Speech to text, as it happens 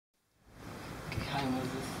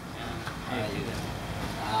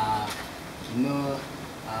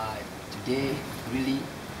today, really,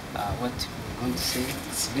 what we're going to say,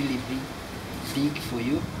 it's really big for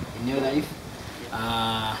you in your life.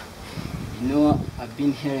 You know, I've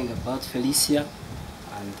been hearing about Felicia,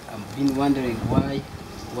 and I've been wondering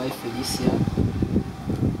why Felicia.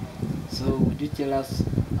 So would you tell us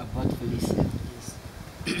about Felicia? Yes.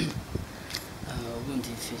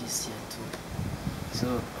 Ubundi Felicia tu.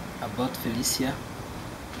 So about Felicia,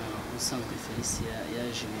 Ubusanzwe Felicia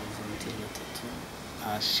yaje mu volunteer batatu.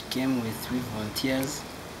 she came with 3 volunteers.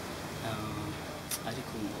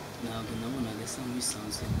 Ariko ntabwo nabonaga asa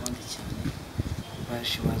nk'ibisanzwe mu bandi cyane. But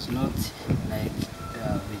she was not like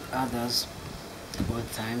with others all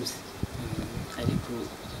times. Ariko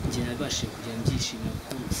njye nabashije kujya mbyishimira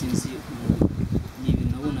kuko sinzi ni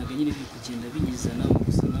ibintu nabonaga nyine biri kugenda binyizana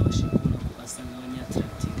gusa nabashije kubona ko asa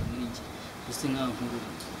nk'abanyatracting muri njye gusa nk'ankuru.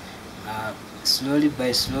 Slowly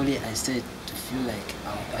by slowly I started to feel like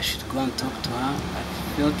I should go and talk to her. I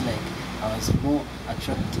felt like I was more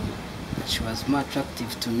attractive. She was more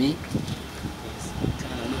attractive to me.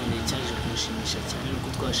 Kandi none cyaje kumushimisha cyane nuko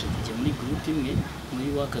twashe kujya muri group imwe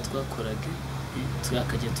muri waka twakoraga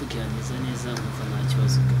twakajya tuganiriza neza umva nta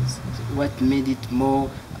kibazo kazi. What made it more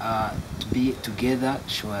to be together,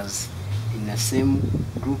 she was in the same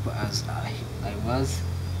group as I was,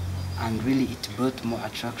 and really it brought more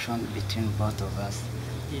attraction between both of us.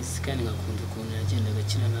 Yes, kandi ngakunda ukuntu yagendaga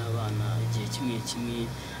akina n'abana igihe kimwe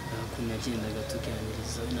ukuntu yagendaga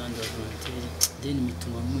tuganiriza n'abandi volunteer then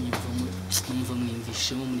bituma mwumva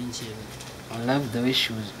mwiyumvishemo muri njyewe. I love the way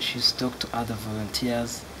she used to talk to other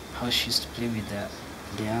volunteers, how she used to play with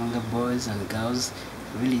the younger boys and girls.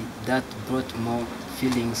 Really, that brought more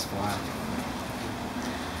feelings for her.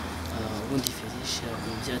 Ubundi Felicia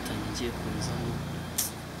byatangiye kunzamo.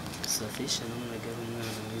 Gusa Felicia nabonaga ari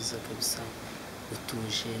umwana mwiza kabisa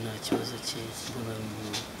utuje nta kibazo cye mbona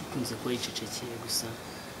ukunze kuba yicecekeye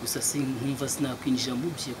gusa sinkumva sinakwinjira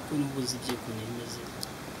mu bye kuko n'ubuzi bye kuntu bimeze.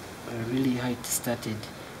 Really how it started,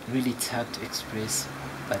 really it's hard to express,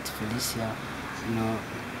 but Felicia, you know,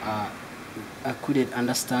 I couldn't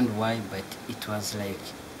understand why, but it was like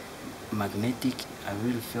magnetic. I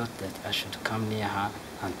really felt that I should come near her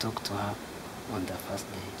and talk to her on the first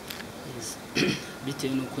day. Yes.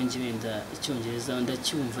 Bitewe nuko njye wenda icyongereza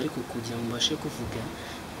ndacyumva ariko kugira ngo mbashe kuvuga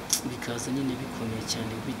bikaza nyine bikomeye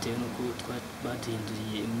cyane bitewe nuko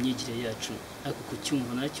baduhinduriye imyigire yacu ariko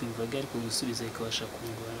kucyumva nacyumvaga ariko gusubiza ikabasha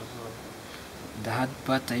kungora vuba. The hard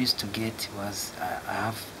part I used to get was I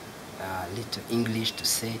have little English to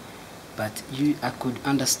say, but I could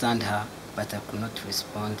understand her, but I could not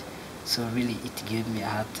respond. So really it gave me a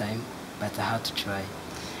hard time, but I had to try.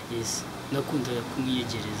 Yes, nakundaga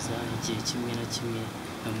kumwiyegereza igihe kimwe na kimwe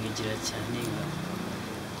namwegera cyane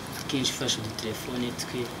akenshi fashe udutelefone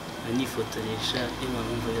twe anifotoresha iyo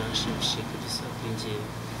numva biranshimishije kabisa kuri njyewe.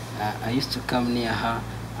 I used to come near her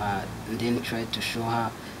and then try to show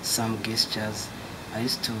her some gestures. I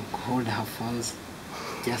used to hold her phones,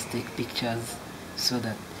 just take pictures so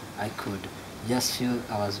that I could just feel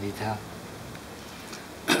I was with her.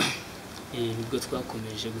 Nibwo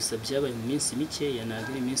twakomeje gusa byabaye mu minsi mikeya ntabwo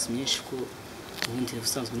ari iminsi myinshi ko ubundi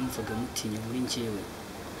ubusanzwe numvaga mutinya muri njyewe.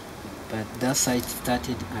 But that's how it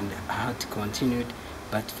started and how it continued.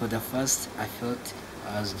 But for the first, I felt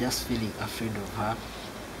I was just feeling afraid of her.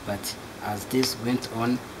 But as days went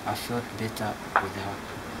on, I felt better with her.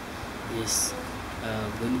 Yes,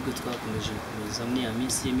 ubwo nibwo twakomeje gukomeza muri ya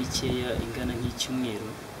minsi ye mikeya ingana nk'icyumweru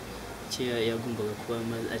cyeya yagombaga kuba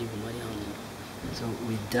ari bumari hano. So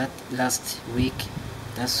with that last week,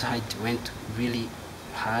 that's how it went really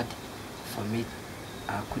hard for me.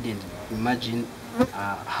 I couldn't imagine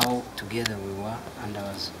how together we were, and I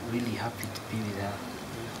was really happy to be with her.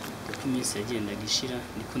 Uko iminsi yagendaga ishira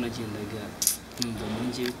niko nagendaga numva muri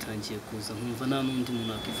njyewe bitangiye kuza nkumva nta n'undi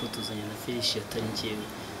muntu wakifotozanya na Felicia atari njyewe.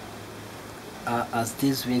 As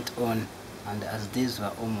days went on and as days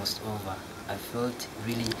were almost over, I felt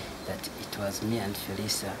really that it was me and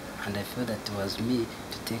Felicia, and I felt that it was me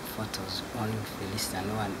to take photos only with Felicia,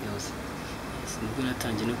 no one else. Nibwo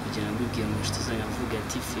natangiye no kugenda mbibwira mu nshuti zanjye avuga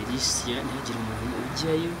ati Felicia ntihagire umuntu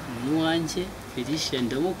ujyayo umuntu wanjye Felicia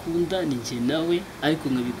ndamukunda ni njye nawe ariko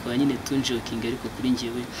nkabikora nyine tunjoking ariko kuri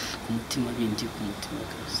njyewe ku mutima bindi ku mutima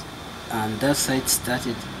kazi. And that's how it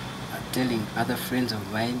started, telling other friends of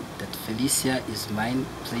mine that Felicia is mine,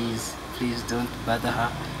 please don't bother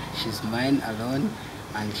her, she's mine alone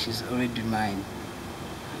and she's already mine.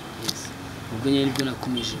 Yes. Ubwo nyine nibwo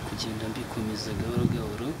nakomeje kugenda mbikomeza gahoro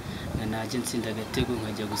gahoro najya nsinda agatego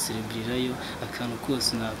nkajya guserebrirayo akantu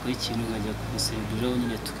kose nakora ikintu nkajya guserebriraho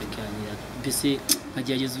nyine tukaganira mbese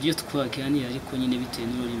nkagerageza uburyo twaganira ariko nyine bitewe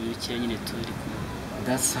n'ururimi rukeya nyine turi kumwe.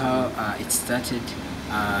 That's how it started.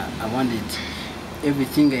 I wanted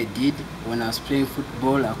everything I did when I was playing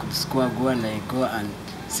football. I could score a goal and I go and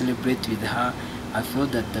celebrate with her. I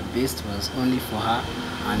felt that the best was only for her,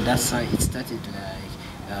 and that's how it started.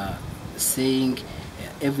 Like saying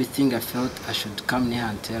everything I felt, I should come near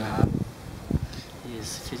and tell her.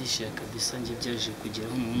 Yes, Felicia kabisa njye byaje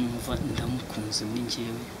kugeraho numva ndamukunze muri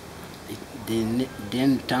njyewe.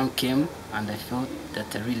 Then time came and I felt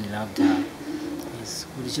that I really loved her. Yes,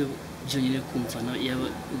 buryo byonyine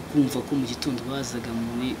kumva ko mu gitondo bazaga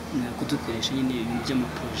muri kudukoresha nyine ibintu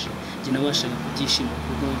by'amaproje njye nabashaga kubyishima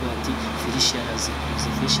kuko bavuga ati Felicia araza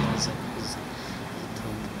kuza.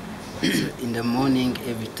 So in the morning,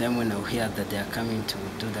 every time when I hear that they are coming to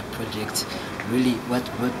do the project, really what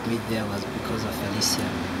brought me there was because of Felicia.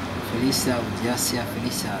 Felicia, I would just hear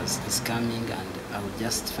Felicia is coming and I would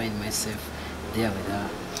just find myself there with her.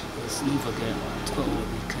 Yes, numvaga twahora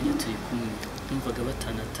buri kanya turi kumwe, numvaga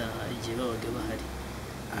batanataha igihe babaga bahari.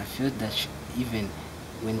 I felt that even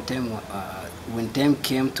when time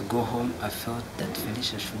came to go home, I felt that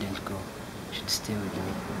Felicia shouldn't go, should stay with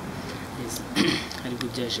me. Yes, aribwo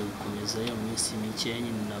byaje gukomeza ya minsi mikeya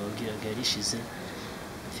nyine nababwiraga yarishize.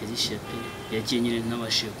 Felicia pe yagiye nyine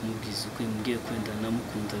ntabashije kumubwiza uko yamubwiye ko wenda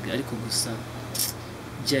namukundaga, ariko gusa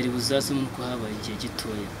byari buzazemo nuko habaye igihe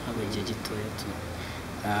gitoya tu.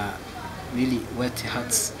 Really what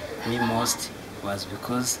hurts me most was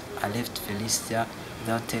because I left Felicia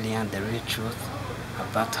without telling her the real truth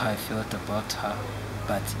about how I felt about her,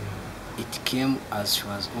 but it came as she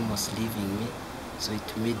was almost leaving me, so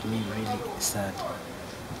it made me really sad.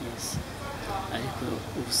 Yes, ariko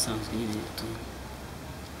ubusanzwe nyine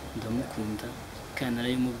ndamukunda kandi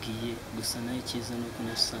narayimubwiye, gusa nayo cyiza nuko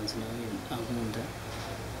nasanze nawe ankunda.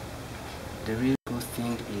 The real good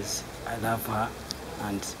thing is I love her,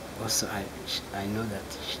 and also I know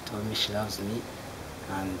that she told me she loves me,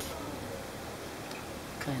 and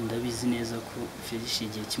kandi ndabizi neza ko Felicia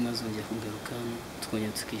igihe kimwe azongera kugaruka hano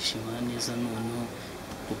twongera tukishimana neza, noneho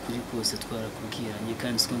ukuri kose twarakubwiranye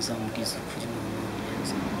kandi siko nzamubwiza ukuri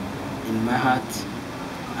neza. In my heart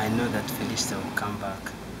I know that Felicia will come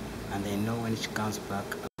back, and I know when she comes back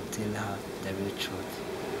I will tell her the real truth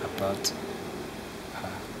about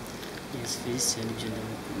her. Yes, Felicia nibyo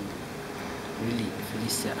ndamukunda. Really,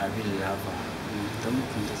 Felicia, I really love her.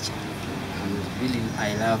 Ndamukunda cyane. And really,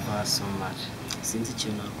 I love her so much. Sinzi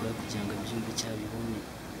ikintu nakora kugira ngo abyumve cyabibone.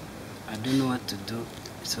 I don't know what to do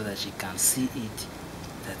so that she can see it,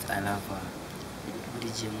 that I love her. Buri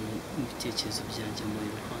gihe mu bitekerezo byanjye muri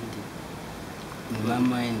ruhande. In my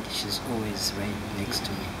mind, she's always right next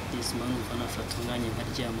to me. Yes, numva nafata umwanya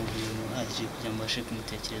nkaryama buri uhagije kugira ngo mbashe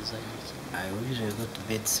kumutekereza iki. I usually go to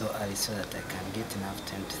bed so early so that I can get enough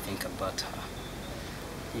time to think about her.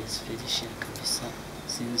 Yes, Felicia kabisa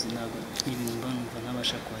sinzi ntabwo n'ibintu mba numva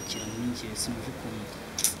ntabasha kwakira muri njyewe, sinumva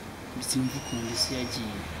ukuntu isi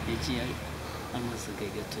yagiye amaze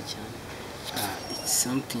agahe gato cyane. It's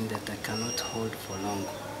something that I cannot hold for long.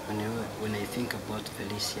 When I think about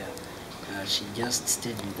Felicia, she just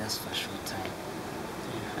stayed with us for a short time.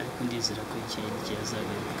 Ariko ndizera ko igihe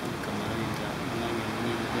azagaruka akamara wenda umwanya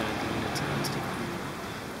munini ugaragara na turi kumwe.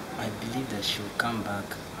 I believe that she will come back,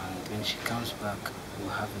 and when she comes back, we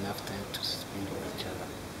will have enough time to spend with each other.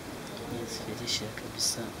 Yes, Felicia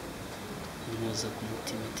kabisa inkoza ku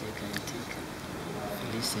mutima iteka.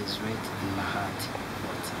 Felicia is right in my heart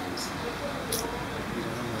at times.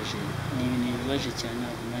 Birababaje, ni ibintu bibabaje cyane,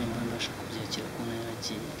 ntabwo nawe mba mbasha kubyakira ko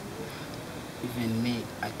yaragiye. Even me,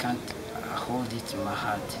 I can't hold it in my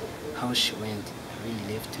heart. How she went really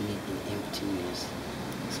left me in emptiness.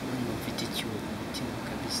 Sinumva mfite icyuho ku mutima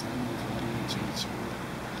kabisa, numva harimo ikintu kibura.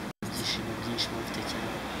 Ibyishimo byinshi mfite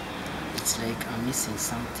cyane. It's like I'm missing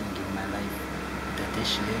something in my life. The day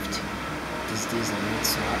she left, these days I'm not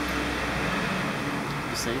so happy.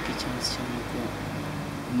 Gusa ariko ikibazo cyo nuko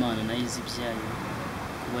Imana nayo izi ibyayo,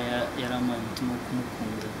 kuba yarampaye umutima wo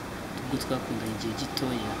kumukunda. Ubwo twakundanye igihe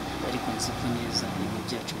gitoya, ariko nzi ko neza ibintu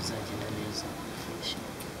byacu bizagenda neza.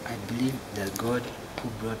 I believe that God who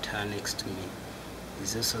brought her next to me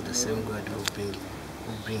is also the same God who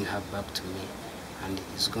bring her back to me, and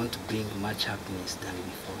is going to bring much happiness than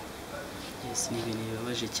before. Yes, ni ibintu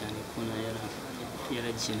bibabaje cyane kubona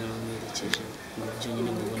yaragiye n'abamuherekeje ngo byo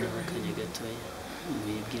nyine mubona akanya gatoya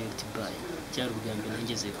mubibwire ati bye. Byari ubwa mbere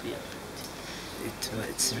nageze kuyafata.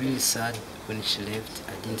 It's really sad when she left.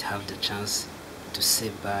 I didn't have the chance to say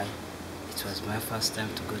bye. It was my first time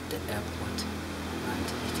to go to the airport, and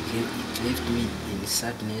it left me in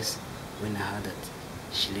sadness when I heard that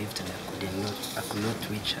she left and I could not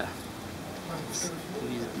reach her.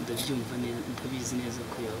 Ndabyumva neza, ndabizi neza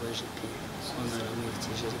ko yababaje pe, so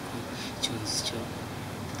naramuherekeje, ariko icyo nzi cyo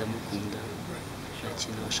ndamukunda. nta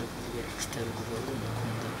kintu abasha kuvuga kitari ukuvuga ko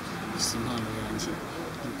mukunda gusa impano yanjye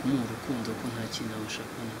ni ukumuha urukundo ko nta kintu abasha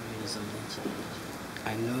kunamuhereza muri iki gihe.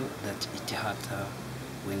 I know that it hurt her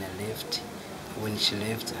when she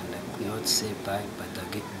left, and I could not say bye, but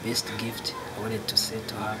the best gift I wanted to say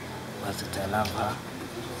to her was that I love her,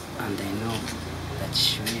 and I know that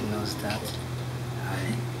she really knows that.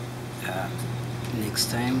 Next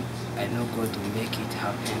time, I know God will make it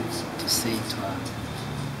happen to say it to her.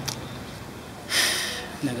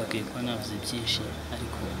 Nagakwiye kuba navuze byinshi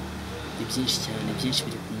ariko ni byinshi cyane, byinshi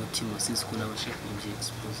biri ku mutima, sinzi ko nabasha kubye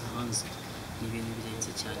expose hanze, ni ibintu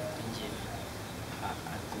birenze cyane kuri njyewe.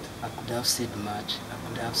 I could have said much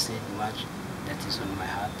that is on my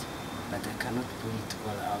heart, but I cannot put it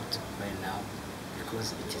all out right now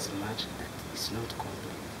because it is much that is not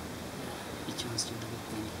complete. Ikibazo cyo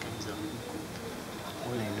ndagukunda kandi nzamukunda.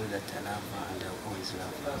 All I know that I love her and I always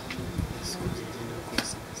love her. So byagenda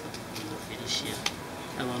kose nzakunda Felicia.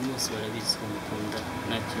 Abantu bose barabizi ko mukunda,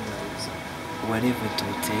 nta kintu nabuza. Whatever it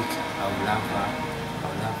will take, I will love her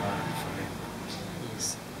forever. Yes,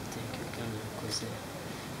 thank you kandi urakoze.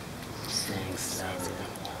 Thanks,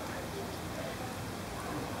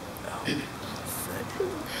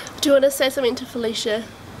 Do you want to say something to Felicia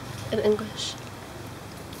in English?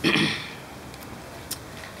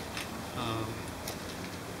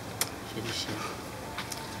 Felicia,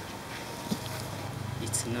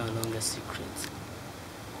 it's no longer secret,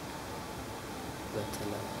 but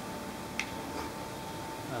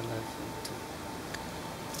I love you too.